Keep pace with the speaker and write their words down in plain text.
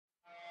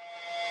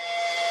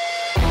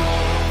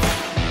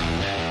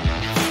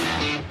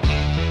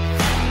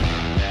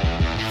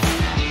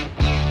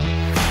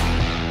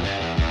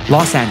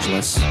Los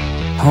Angeles,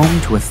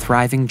 home to a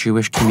thriving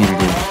Jewish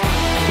community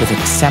with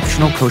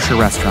exceptional kosher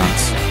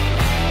restaurants,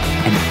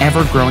 an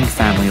ever-growing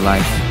family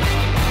life,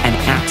 and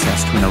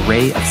access to an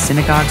array of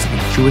synagogues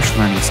and Jewish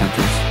learning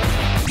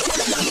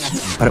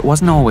centers. But it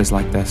wasn't always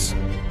like this.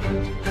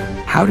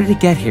 How did it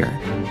get here?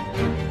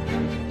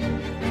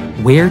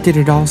 Where did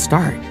it all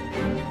start?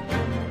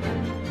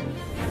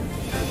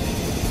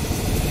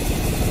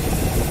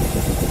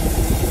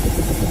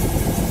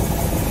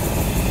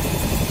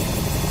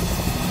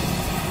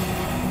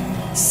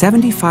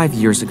 "75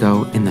 years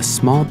ago, in the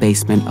small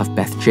basement of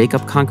Beth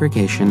Jacob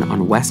Congregation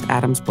on West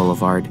Adams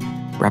Boulevard,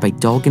 Rabbi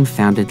Dolgan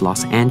founded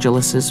Los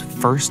Angeles'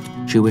 first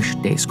Jewish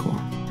day school.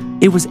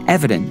 It was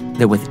evident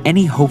that with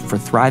any hope for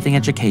thriving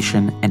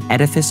education, an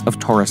edifice of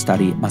Torah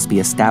study must be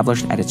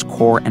established at its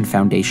core and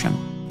foundation.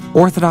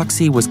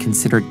 Orthodoxy was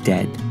considered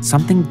dead,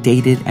 something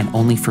dated and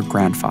only for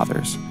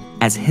grandfathers.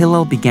 As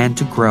Hillel began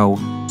to grow,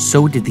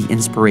 so did the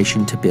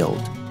inspiration to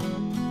build.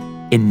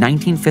 In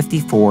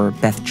 1954,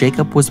 Beth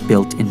Jacob was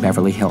built in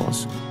Beverly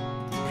Hills.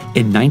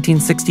 In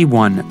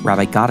 1961,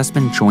 Rabbi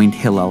Gottesman joined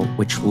Hillel,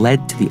 which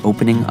led to the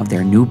opening of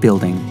their new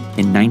building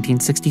in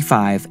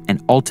 1965 and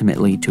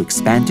ultimately to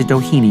expand to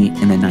Doheny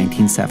in the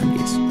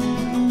 1970s.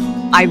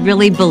 I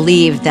really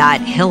believe that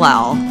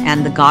Hillel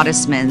and the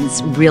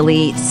Gottesmans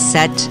really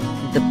set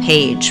the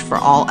page for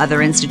all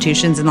other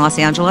institutions in Los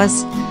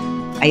Angeles.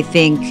 I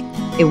think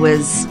it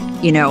was,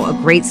 a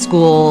great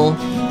school,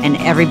 and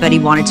everybody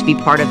wanted to be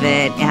part of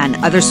it, and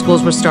other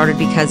schools were started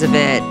because of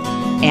it,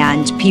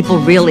 and people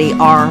really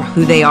are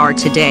who they are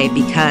today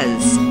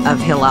because of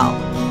Hillel.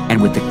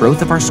 And with the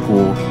growth of our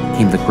school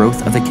came the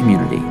growth of the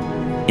community,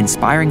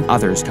 inspiring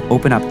others to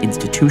open up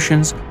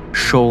institutions,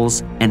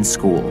 shuls, and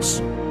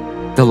schools.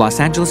 The Los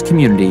Angeles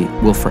community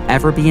will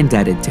forever be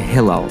indebted to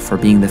Hillel for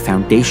being the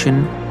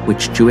foundation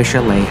which Jewish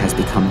LA has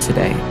become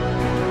today.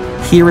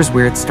 Here is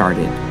where it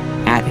started,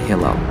 at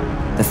Hillel,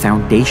 the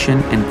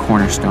foundation and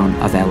cornerstone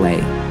of LA,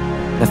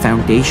 the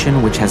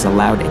foundation which has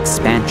allowed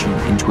expansion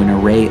into an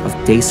array of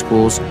day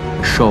schools,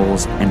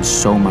 shuls, and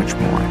so much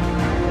more.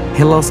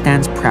 Hillel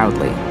stands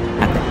proudly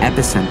at the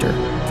epicenter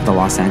for the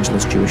Los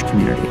Angeles Jewish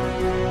community.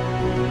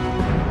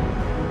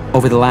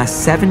 Over the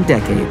last 7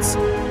 decades,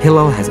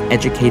 Hillel has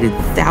educated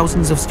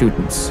thousands of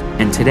students,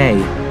 and today,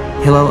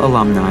 Hillel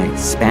alumni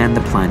span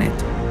the planet,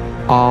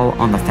 all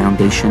on the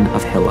foundation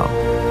of Hillel.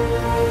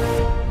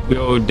 We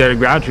owe a debt of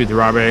gratitude to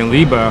Rabbi and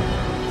Liba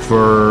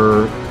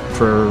for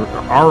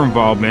our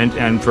involvement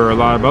and for a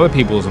lot of other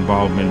people's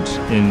involvement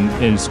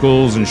in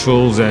schools and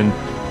shuls and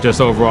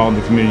just overall in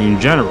the community in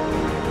general.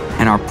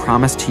 And our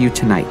promise to you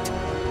tonight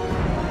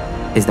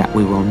is that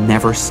we will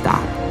never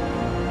stop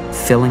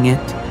filling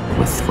it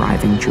with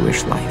thriving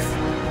Jewish life.